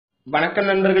வணக்கம்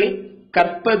நண்பர்களே,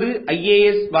 கற்பது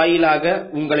ஐஏஎஸ் வாயிலாக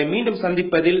உங்களை மீண்டும்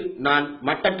சந்திப்பதில் நான்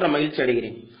மட்டற்ற மகிழ்ச்சி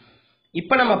அடைகிறேன்.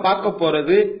 இப்ப நம்ம பார்க்க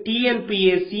போறது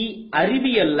டிஎன்பிஎஸ்சி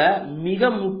அறிவியல்ல மிக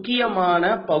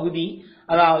முக்கியமான பகுதி,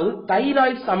 அதாவது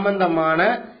தைராய்டு சம்பந்தமான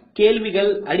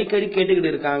கேள்விகள் அடிக்கடி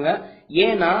கேட்டுக்கிட்டு இருக்காங்க.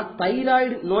 ஏன்னா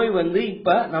தைராய்டு நோய்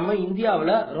இப்ப நம்ம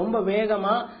இந்தியாவில ரொம்ப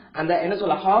வேகமா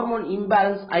அந்த ஹார்மோன்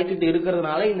இம்பேலன்ஸ் ஆகிட்டு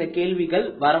இருக்கிறதுனால இந்த கேள்விகள்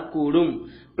வரக்கூடும்.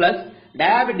 பிளஸ்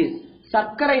டயபெட்டிஸ்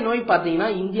சர்க்கரை நோய் பாத்தீங்கன்னா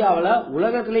இந்தியாவில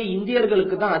உலகத்திலே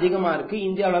இந்தியர்களுக்கு தான் அதிகமா இருக்கு,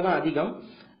 இந்தியாவில தான் அதிகம்.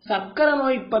 சர்க்கரை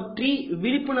நோய் பற்றி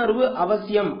விழிப்புணர்வு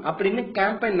அவசியம் அப்படின்னு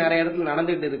கேம்பெயின் நிறைய இடத்துல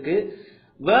நடந்துட்டு இருக்கு.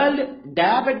 வேர்ல்டு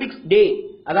டயபெட்டிக்ஸ் டே,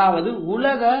 அதாவது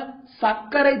உலக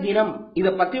சர்க்கரை தினம்,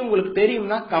 இத பத்தி உங்களுக்கு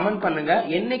தெரியும்னா கமெண்ட் பண்ணுங்க.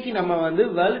 என்னைக்கு நம்ம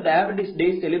வேர்ல்டு டயபெட்டிக்ஸ் டே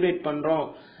செலிப்ரேட் பண்றோம்,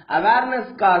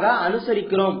 அவேர்னஸ்க்காக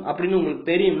அனுசரிக்கிறோம் அப்படின்னு உங்களுக்கு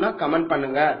தெரியும்னா கமெண்ட்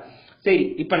பண்ணுங்க. சரி,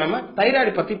 இப்ப நம்ம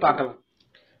தைராய்டு பத்தி பார்க்கலாம்.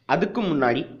 அதுக்கு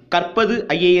முன்னாடி கற்பது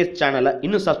ஐஏஎஸ் சேனலை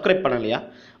இன்னும் சப்ஸ்கிரைப் பண்ணலையா?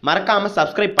 மறக்காம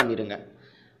சப்ஸ்கிரைப் பண்ணிருங்க.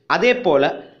 அதே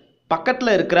போல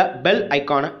பக்கத்தில் இருக்கிற பெல்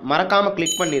ஐக்கானை மறக்காம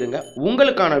கிளிக் பண்ணிருங்க.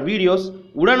 உங்களுக்கான வீடியோஸ்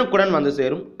உடனுக்குடன் வந்து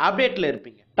சேரும், அப்டேட்ல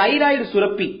இருப்பீங்க.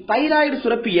 தைராய்டு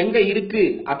சுரப்பி எங்க இருக்கு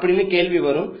அப்படின்னு கேள்வி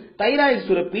வரும். தைராய்டு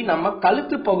சுரப்பி நம்ம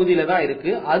கழுத்து பகுதியில தான்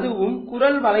இருக்கு. அதுவும்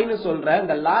குரல் வலைன்னு சொல்ற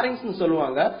இந்த லாரிங்ஸ்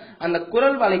சொல்லுவாங்க. அந்த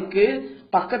குரல் வலைக்கு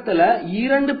பக்கத்துல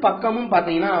இரண்டு பக்கமும்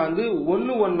பாத்தீங்கன்னா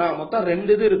ஒன்னு ஒன்னா மொத்தம்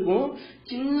ரெண்டு இது இருக்கும்,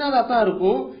 சின்னதா தான்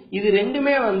இருக்கும். இது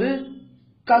ரெண்டுமே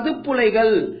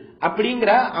கதுப்புளைகள்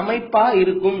அப்படிங்கிற அமைப்பா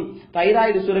இருக்கும்.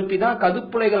 தைராய்டு சுரப்பி தான்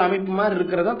கதுப்புளைகள் அமைப்பு மாதிரி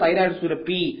இருக்கிறதா தைராய்டு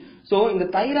சுரப்பி. சோ இந்த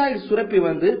தைராய்டு சுரப்பி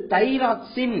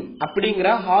தைராக்சின் அப்படிங்கிற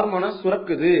ஹார்மோனை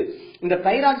சுரக்குது. இந்த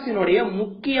தைராக்சினுடைய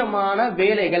முக்கியமான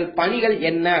வேலைகள், பணிகள்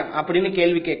என்ன அப்படின்னு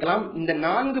கேள்வி கேட்கலாம். இந்த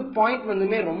 4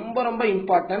 பாயிண்ட் ரொம்ப ரொம்ப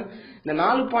இம்பார்ட்டன்ட். இந்த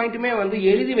 4 பாயிண்ட்டுமே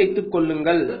எழுதி வைத்துக்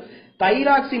கொள்ளுங்கள்.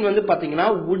 தைராக்சின் பாத்தீங்கன்னா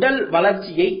உடல்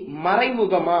வளர்ச்சியை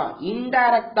மறைமுகமா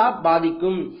இன்டைரக்டா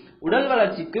பாதிக்கும். உடல்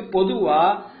வளர்ச்சிக்கு பொதுவா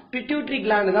பிட்யூட்டரி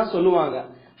கிளாண்ட் தான் சொல்லுவாங்க.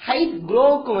 ஹைட்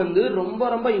க்ரோக்கு ரொம்ப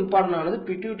ரொம்ப இம்பார்ட்டன்ட் ஆனது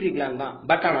பிட்யூட்டரி கிளாண்ட் தான்.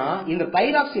 பட் ஆனா இந்த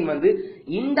தைராக்சின்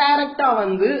இன்டைரக்டா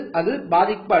அது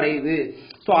பாதிப்படையுது.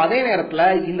 சோ அதே நேரத்துல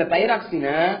இந்த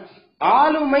தைராக்சினை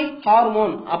ஆளுமை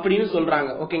ஹார்மோன் அப்படின்னு சொல்றாங்க.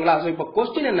 ஓகேங்களா? சோ இப்ப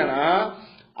கொஸ்டின் என்னன்னா,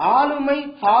 ஆளுமை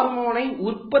ஹார்மோனை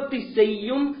உற்பத்தி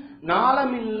செய்யும்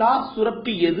நாளமில்லா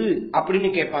சுரப்பி எது அப்படின்னு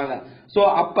கேட்பாங்க. சோ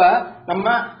அப்ப நம்ம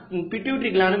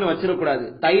பிட்யூட்டரி கிளாண்ட் வச்சிடக்கூடாது,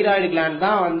 தைராய்டு கிளாண்ட்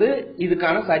தான்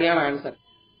இதுக்கான சரியான ஆன்சர்.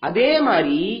 அதே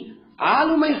மாதிரி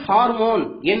ஆளுமை ஹார்மோன்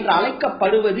என்று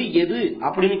அழைக்கப்படுவது எது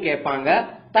அப்படின்னு கேட்பாங்க,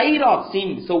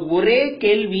 தைராக்சின். சோ ஒரே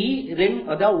கேள்வி,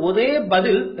 ஒரே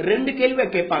பதில் ரெண்டு கேள்வியை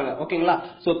கேட்பாங்க. ஓகேங்களா?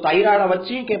 சோ தைராய்ட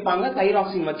வச்சியும் கேட்பாங்க,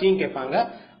 தைராக்சின் வச்சியும் கேட்பாங்க.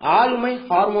 ஆளுமை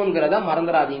ஹார்மோன்கிறத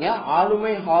மறந்துடாதீங்க.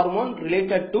 ஆளுமை hormone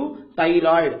related to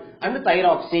thyroid and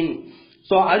thyroxine.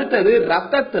 So அடுத்தது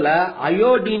ரத்தத்துல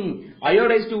அயோடின்,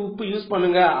 அயோடைஸ்டு உப்பு யூஸ்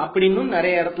பண்ணுங்க அப்படின்னு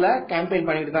நிறைய இடத்துல கேம்பெயின்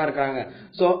பண்ணிட்டு தான் இருக்காங்க.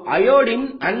 சோ அயோடின்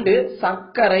அண்ட்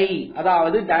சர்க்கரை,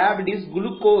 அதாவது டயபெட்டிஸ்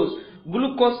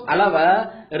குளுக்கோஸ் அளவை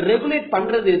ரெகுலேட்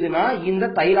பண்றது எதுனா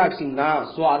இந்த தைராக்சின் தான்.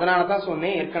 சோ அதனாலதான்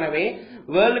சொன்னேன் ஏற்கனவே,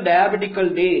 வேர்ல்டு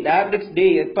டயபெட்டிக்ஸ் டே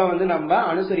எப்ப நம்ம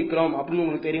அனுசரிக்கிறோம் அப்படின்னு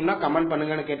உங்களுக்கு தெரியும்னா கமெண்ட்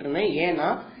பண்ணுங்கன்னு கேட்டிருந்தேன். ஏன்னா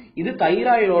இது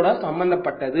தைராய்டோட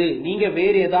சம்பந்தப்பட்டது. நீங்க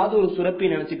வேற ஏதாவது ஒரு சுரப்பி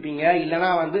நினைச்சுப்பீங்க, இல்லனா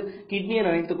கிட்னியை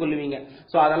நினைத்துக் கொள்ளுவீங்க.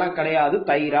 சோ அதெல்லாம் கிடையாது,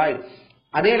 தைராய்டு.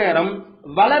 அதே நேரம்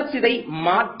வளர்ச்சிதை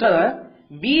மாற்ற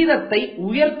வீதத்தை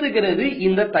உயர்த்துகிறது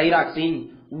இந்த தைராக்சின்.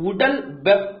 உடல்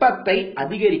வெப்பத்தை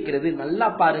அதிகரிக்கிறது. நல்லா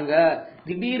பாருங்க,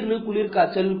 திடீர்னு குளிர்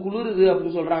காய்ச்சல் குளிருது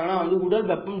அப்படின்னு சொல்றாங்கன்னா உடல்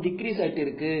வெப்பம் டிக்ரீஸ் ஆயிட்டு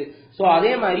இருக்கு. சோ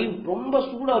அதே மாதிரி ரொம்ப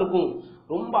சூடா இருக்கும்,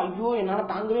 ரொம்ப ஐயோ என்னால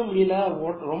தாங்கவே முடியல,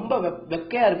 ரொம்ப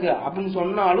வெக்கையா இருக்கு அப்படின்னு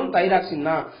சொன்னாலும் தைராக்சின்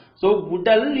தான். சோ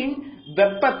உடலின்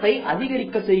வெப்பத்தை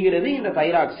அதிகரிக்க செய்கிறது இந்த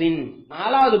தைராக்சின்.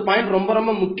 4வது பாயிண்ட் ரொம்ப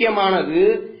ரொம்ப முக்கியமானது,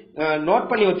 நோட்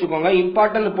பண்ணி வச்சுக்கோங்க,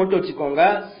 இம்பார்ட்டன்ட் போட்டு வச்சுக்கோங்க.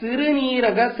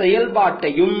 சிறுநீரக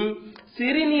செயல்பாட்டையும்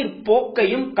சிறுநீர்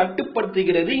போக்கையும்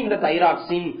கட்டுப்படுத்துகிறது இந்த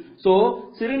தைராக்சின். சோ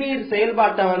சிறுநீர்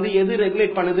செயல்பாட்டை எது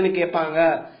ரெகுலேட் பண்ணுதுன்னு கேட்பாங்க.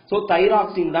 சோ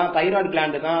தைராக்சின் தான், தைராய்டு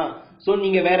கிளாண்ட் தான். சோ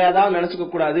நீங்க வேற ஏதாவது நினைச்சுக்க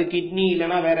கூடாது, கிட்னி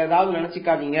இல்லனா வேற ஏதாவது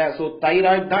நினைச்சுக்காதீங்க. சோ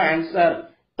தைராய்டு தான் ஆன்சர்.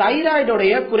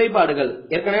 தைராய்டோடைய குறைபாடுகள்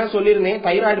ஏற்கனவே சொல்லியிருந்தேன்.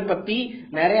 தைராய்டு பத்தி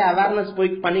நிறைய அவேர்னஸ் போய்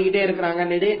பண்ணிக்கிட்டே இருக்கிறாங்க,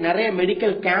 நிறைய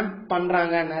மெடிக்கல் கேம்ப்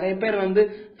பண்றாங்க, நிறைய பேர்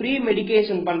ஃப்ரீ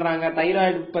மெடிகேஷன் பண்றாங்க.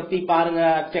 தைராய்டு பத்தி பாருங்க,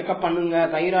 செக்அப் பண்ணுங்க,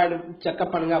 தைராய்டு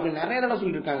செக்அப் பண்ணுங்க அப்படின்னு நிறைய தடவை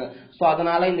சொல்லிருக்காங்க. சோ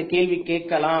அதனால இந்த கேள்வி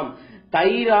கேட்கலாம்,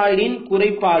 தைராய்டின்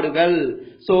குறைபாடுகள்.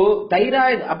 சோ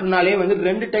தைராய்டு அப்படின்னாலே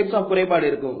 2 டைப்ஸ் ஆஃப் குறைபாடு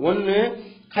இருக்கும். ஒன்னு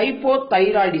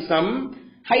ஹைப்போதைராய்டிசம்,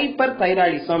 ஹைப்பர்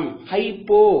தைராய்டிசம்.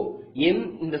 ஹைப்போ,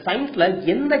 இந்த சயின்ஸ்ல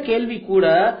எந்த கேள்வி கூட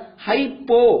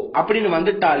ஹைப்போ அப்படின்னு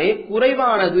வந்துட்டாலே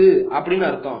குறைவானது அப்படின்னு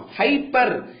அர்த்தம்.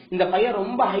 ஹைப்பர், இந்த பையன்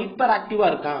ரொம்ப ஹைப்பர் ஆக்டிவா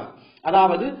இருக்கான்,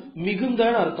 அதாவது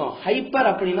மிகுந்தன்னு அர்த்தம். ஹைப்பர்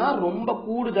அப்படின்னா ரொம்ப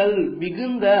கூடுதல்,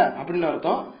 மிகுந்த அப்படின்னு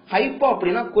அர்த்தம். ஹைப்போ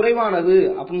அப்படின்னா குறைவானது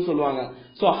அப்படின்னு சொல்லுவாங்க.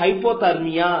 சோ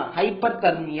ஹைப்போதர்மியா, ஹைப்பர்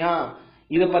தர்மியா,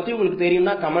 இத பத்தி உங்களுக்கு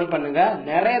தெரியும்னா கமெண்ட் பண்ணுங்க.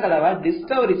 நிறைய தடவை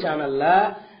டிஸ்கவரி சேனல்ல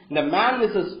இந்த மேன்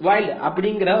விசஸ் வைல்ட்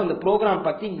அப்படிங்கிற அந்த ப்ரோக்ராம்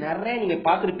பத்தி நிறைய நீங்க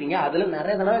பாத்திருப்பீங்க. அதுல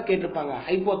நிறைய தடவை கேட்டிருப்பாங்க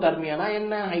ஹைப்போதர்மியானா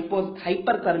என்ன,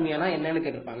 ஹைப்பர் தர்மியானா என்னன்னு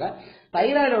கேட்டிருப்பாங்க.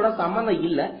 தைராய்டோட சம்பந்தம்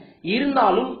இல்ல,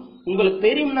 இருந்தாலும் உங்களுக்கு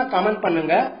தெரியும்னா கமெண்ட்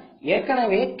பண்ணுங்க.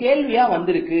 ஏற்கனவே கேள்வியா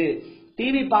வந்திருக்கு.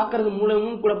 டிவி பாக்குறது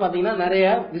மூலமும் கூட பாத்தீங்கன்னா நிறைய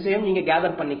விஷயம் நீங்க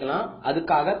கேதர் பண்ணிக்கலாம்.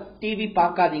 அதுக்காக டிவி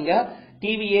பார்க்காதீங்க,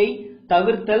 டிவியை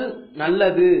தவிர்த்தல்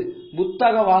நல்லது.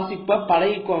 புத்தக வாசிப்ப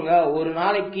பழகிக்கோங்க. ஒரு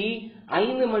நாளைக்கு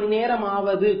 5 மணி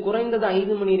நேரமாவது, குறைந்தது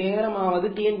 5 மணி நேரமாவது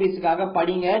டிஎன்பிஎஸ்சிக்காக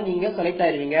படிங்க, நீங்க செலக்ட்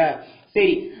ஆயிருவீங்க.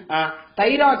 சரி,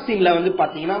 தைராக்சின்ல வந்து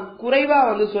பாத்தீங்கன்னா குறைவா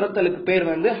வந்து சுரத்தலுக்கு பேர்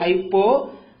வந்து ஹைப்போ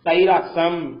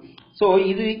தைராக்சம். சோ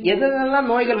இது எதெல்லாம்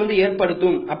நோய்கள் வந்து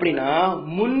ஏற்படுத்தும் அப்படின்னா,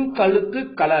 முன் கழுத்து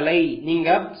கலலை. நீங்க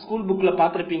ஸ்கூல் புக்ல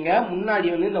பாத்திருப்பீங்க, முன்னாடி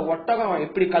வந்து இந்த ஒட்டகம்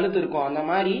எப்படி கழுத்து இருக்கும் அந்த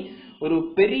மாதிரி ஒரு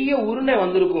பெரிய உருண்டை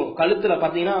வந்திருக்கும். கழுத்துல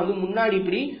பாத்தீங்கன்னா வந்து முன்னாடி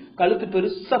இப்படி கழுத்து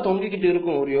பெருசா தொங்கிக்கிட்டு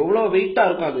இருக்கும், ஒரு எவ்வளவு வெயிட்டா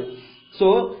இருக்கும் அது. சோ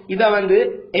இத வந்து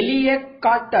எலிய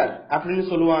காட்டர் அப்படின்னு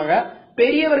சொல்லுவாங்க.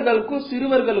 பெரியவர்களுக்கும்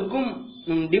சிறுவர்களுக்கும்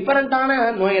டிஃபரெண்டான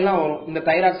நோயெல்லாம் வரும் இந்த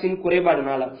தைராக்சின்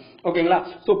குறைபாடுனால. ஓகேங்களா?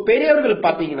 சோ பெரியவர்கள்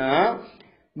பாத்தீங்கன்னா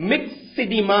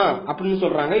மிக்சிடிமா அப்படின்னு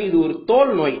சொல்றாங்க, இது ஒரு தோல்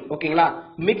நோய். ஓகேங்களா?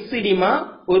 மிக்சிடிமா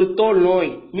ஒரு தோல்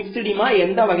நோய். மிக்சிடிமா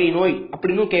எந்த வகை நோய்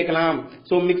அப்படின்னு கேட்கலாம்.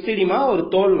 சோ மிக்சிடிமா ஒரு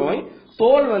தோல் நோய்.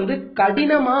 தோல் வந்து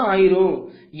கடினமா ஆயிரும்.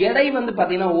 எடை வந்து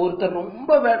பாத்தீங்கன்னா ஒருத்தர்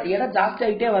ரொம்ப எடை ஜாஸ்தி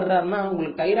ஆகிட்டே வர்றாருன்னா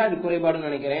உங்களுக்கு தைராய்டு குறைபாடுன்னு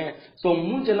நினைக்கிறேன். சோ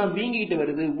மூஞ்செல்லாம் வீங்கிட்டு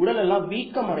வருது, உடல் எல்லாம்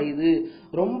வீக்கம் அடையுது,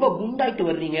 ரொம்ப குண்டாயிட்டு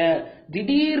வர்றீங்க,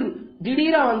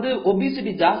 திடீரா வந்து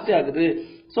ஒபிசிட்டி ஜாஸ்தி ஆகுது.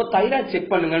 சோ தைராய்டு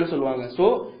செக் பண்ணுங்கன்னு சொல்லுவாங்க. சோ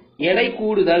எடை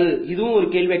கூடுதல், இதுவும் ஒரு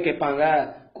கேள்வியை கேட்பாங்க.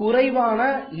 குறைவான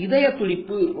இதய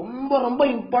துடிப்பு, ரொம்ப ரொம்ப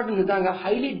இம்பார்ட்டன்ட் இதாங்க,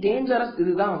 ஹைலி டேஞ்சரஸ்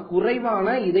இதுதான்,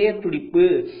 குறைவான இதய துடிப்பு.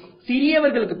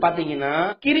 சிறியவர்களுக்கு பாத்தீங்கன்னா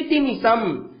கிரிட்டினிசம்,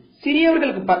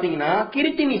 சிறியவர்களுக்கு பாத்தீங்கன்னா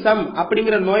கிரிட்டினிசம்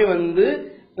அப்படிங்கிற நோய் வந்து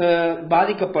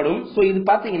பாதிக்கப்படும். சோ இது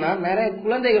பாத்தீங்கன்னா நிறைய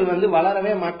குழந்தைகள் வந்து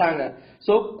வளரவே மாட்டாங்க.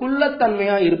 சோ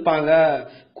குள்ளத்தன்மையா இருப்பாங்க,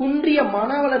 குன்றிய மன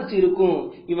வளர்ச்சி இருக்கும்.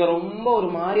 இவன் ரொம்ப ஒரு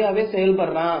மாதிரியாவே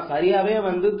செயல்படுறான், சரியாவே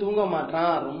வந்து தூங்க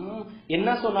மாட்டான், ரொம்ப என்ன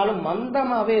சொன்னாலும்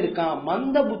மந்தமாவே இருக்கான்,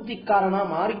 மந்த புத்திக்காரனா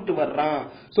மாறிட்டு வர்றான்.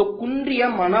 சோ குன்றிய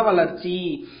மன வளர்ச்சி,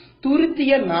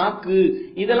 துருத்திய நாக்கு,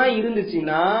 இதெல்லாம்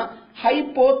இருந்துச்சுன்னா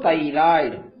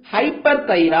ஹைப்போதைராய்டு. ஹைப்பர்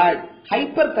தைராய்டு,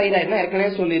 ஹைப்பர் தைராய்டுனா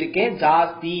ஏற்கனவே சொல்லியிருக்கேன்,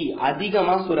 ஜாஸ்தி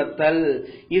அதிகமா சுரத்தல்.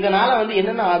 இதனால வந்து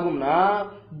என்னென்ன ஆகும்னா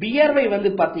வியர்வை வந்து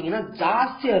பாத்தீங்கன்னா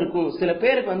ஜாஸ்தியா இருக்கும். சில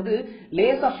பேருக்கு வந்து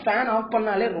லேசா ஃபேன் ஆஃப்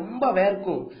பண்ணாலே ரொம்ப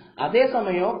வேர்க்கும், அதே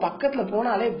சமயம் பக்கத்துல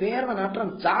போனாலே வேர்வை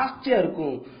நாற்றம் ஜாஸ்தியா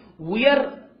இருக்கும். உயர்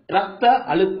ரத்த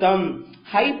அழுத்தம்,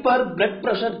 ஹைப்பர் பிளட்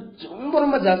பிரஷர் ரொம்ப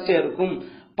ரொம்ப ஜாஸ்தியா இருக்கும்.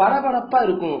 படபடப்பா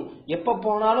இருக்கும், எப்ப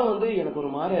போனாலும் வந்து எனக்கு ஒரு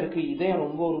மாதிரியா இருக்கு, இதயம்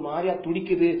ரொம்ப ஒரு மாதிரியா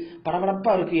துடிக்குது,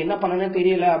 படபடப்பா இருக்கு, என்ன பண்ணனே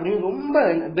தெரியல அப்படின்னு ரொம்ப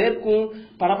வேர்க்கும்,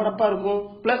 படபடப்பா இருக்கும்.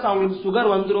 பிளஸ் அவங்களுக்கு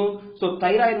சுகர் வந்துடும். சோ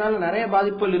தைராய்டுனால நிறைய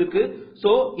பாதிப்புகள் இருக்கு.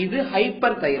 சோ இது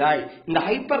ஹைப்பர் தைராய்டு. இந்த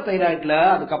ஹைப்பர் தைராய்டுல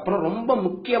அதுக்கப்புறம் ரொம்ப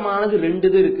முக்கியமானது 2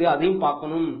 இது இருக்கு, அதையும்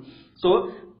பார்க்கணும். சோ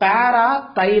பாரா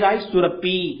தைராய்டு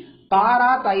சுரப்பி,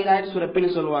 பாரா தைராய்டு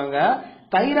சுரப்பின்னு சொல்லுவாங்க.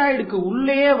 தைராய்டுக்கு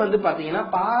உள்ளே வந்து பாத்தீங்கன்னா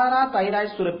பாரா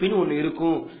தைராய்டு சுரப்பின்னு ஒண்ணு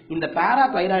இருக்கும். இந்த பாரா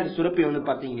தைராய்டு சுரப்பி வந்து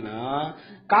பாத்தீங்கன்னா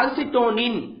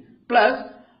கால்சிட்டோனின் பிளஸ்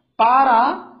பாரா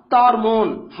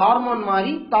தார்மோன், ஹார்மோன்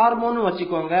மாதிரி தார்மோன்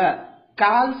வச்சுக்கோங்க.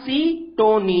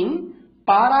 கால்சிட்டோனின்,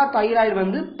 பாரா தைராய்டு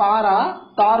வந்து பாரா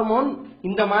தார்மோன்,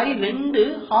 இந்த மாதிரி 2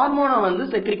 ஹார்மோனை வந்து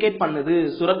செக்ரிகேட் பண்ணுது,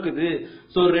 சுரக்குது.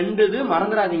 சோ 2 இது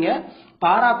மறந்துடாதீங்க.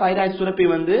 பாரா தைராய்டு சுரப்பி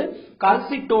வந்து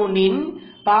கால்சிட்டோனின்,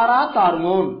 பாரா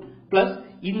தார்மோன் பிளஸ்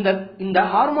இந்த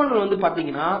ஹார்மோன்கள் வந்து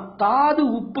பாத்தீங்கன்னா தாது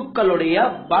உப்புக்களுடைய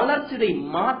வளர்ச்சிதை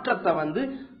மாற்றத்தை வந்து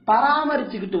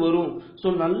பராமரிச்சுக்கிட்டு வரும். சோ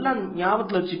நல்லா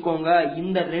ஞாபகத்துல வச்சுக்கோங்க,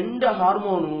 இந்த 2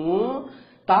 ஹார்மோனும்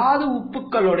தாது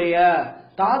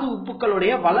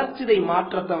உப்புக்களுடைய வளர்ச்சிதை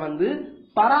மாற்றத்தை வந்து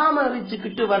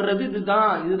பராமரிச்சுக்கிட்டு வர்றது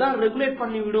இதுதான் ரெகுலேட்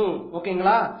பண்ணிவிடும்.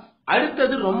 ஓகேங்களா?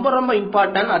 அடுத்தது ரொம்ப ரொம்ப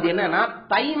இம்பார்ட்டன்ட், அது என்னன்னா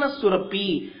தைமஸ் சுரப்பி.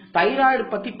 தைராய்டு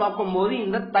பத்தி பார்க்கும்போது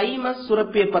இந்த தைமஸ்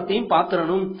சுரப்பியை பத்தியும்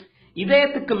பாத்துறணும்.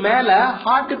 இதயத்துக்கு மேல,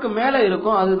 ஹார்ட்டுக்கு மேல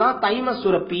இருக்கும், அதுதான் தைமஸ்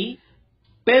சுரப்பி.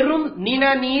 பெரும்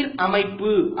நிணநீர்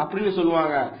அமைப்பு அப்படின்னு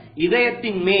சொல்லுவாங்க.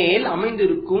 இதயத்தின் மேல்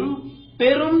அமைந்திருக்கும்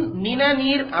பெரும்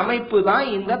நிணநீர் அமைப்பு தான்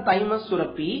இந்த தைமஸ்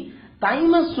சுரப்பி.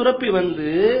 தைமஸ் சுரப்பி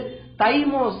வந்து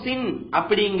தைமோசின்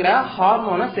அப்படிங்கிற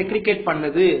ஹார்மோனை செக்ரிகேட்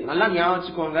பண்ணுது. நல்லா ஞாபகம்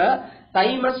வச்சுக்கோங்க,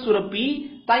 தைமஸ் சுரப்பி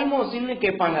தைமோசின்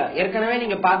கேட்பாங்க. ஏற்கனவே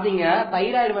நீங்க பாத்தீங்க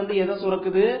தைராய்டு வந்து எதை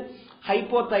சுரக்குது,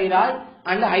 ஹைப்போதைராய்டு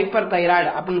அண்ட் ஹைப்பர் தைராய்டு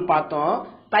அப்படின்னு பார்த்தோம்.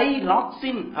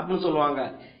 தைராக்சின் அப்படின்னு சொல்லுவாங்க.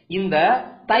 இந்த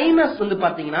தைமஸ் வந்து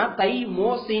பாத்தீங்கன்னா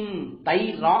தைமோசின்,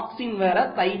 தைராக்சின் வேற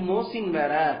தைமோசின்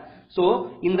வேற. சோ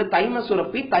இந்த தைமஸ்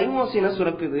சுரப்பி தைமோசினை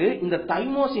சுரக்குது. இந்த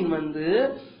தைமோசின் வந்து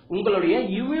உங்களுடைய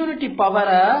இம்யூனிட்டி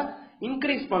பவரை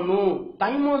இன்க்ரீஸ் பண்ணும்.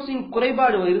 தைமோசின்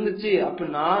குறைபாடு இருந்துச்சு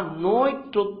அப்படின்னா நோய்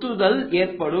தொற்றுதல்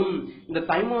ஏற்படும். இந்த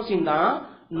தைமோசின் தான்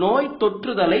நோய்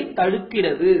தொற்றுதலை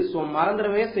தடுக்கிறது. சோ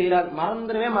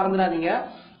மறந்துடாதீங்க.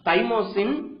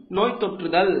 தைமோசின் நோய்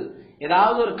தொற்றுதல்.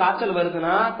 ஏதாவது ஒரு காய்ச்சல்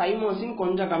வருதுன்னா தைமோசின்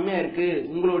கொஞ்சம் கம்மியா இருக்கு,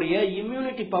 உங்களுடைய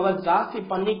இம்யூனிட்டி பவர் ஜாஸ்தி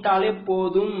பண்ணிட்டாலே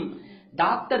போதும்,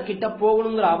 டாக்டர் கிட்ட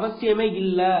போகணுங்கிற அவசியமே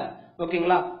இல்ல.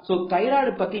 ஓகேங்களா? சோ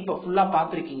தைராய்டு பத்தி இப்ப ஃபுல்லா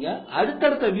பாத்திருக்கீங்க.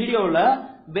 அடுத்தடுத்த வீடியோல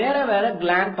வேற வேற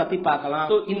கிளாண்ட் பத்தி பார்க்கலாம்.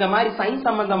 இந்த மாதிரி சயின்ஸ்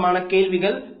சம்பந்தமான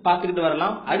கேள்விகள் பார்த்துக்கிட்டு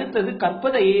வரலாம். அடுத்தது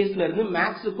கற்பத ஏஎஸ்ல இருந்து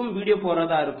மேக்ஸுக்கும் வீடியோ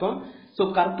போறதா இருக்கும். சோ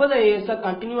கற்பத ஏஎஸ்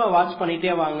கண்டினியூவா வாட்ச்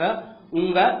பண்ணிட்டே வாங்க.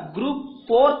 உங்க குரூப்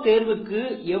 4 தேர்வுக்கு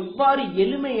எவ்வாறு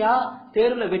எளிமையா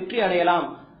தேர்வுல வெற்றி அடையலாம்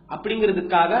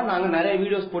அப்படிங்கிறதுக்காக நாங்க நிறைய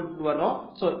வீடியோஸ் போட்டு வர்றோம்.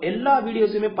 சோ எல்லா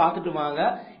வீடியோஸுமே பார்த்துட்டு வாங்க.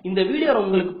 இந்த வீடியோ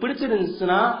உங்களுக்கு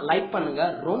பிடிச்சிருந்துச்சுன்னா லைக் பண்ணுங்க,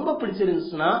 ரொம்ப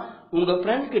பிடிச்சிருந்துச்சுன்னா உங்க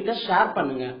ஃப்ரெண்ட்ஸ் கிட்ட ஷேர்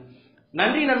பண்ணுங்க.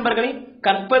 நன்றி நண்பர்களே.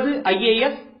 கற்பது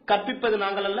IAS, கற்பிப்பது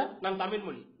நாங்கள் அல்ல, நான் தமிழ்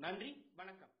மொழி. நன்றி.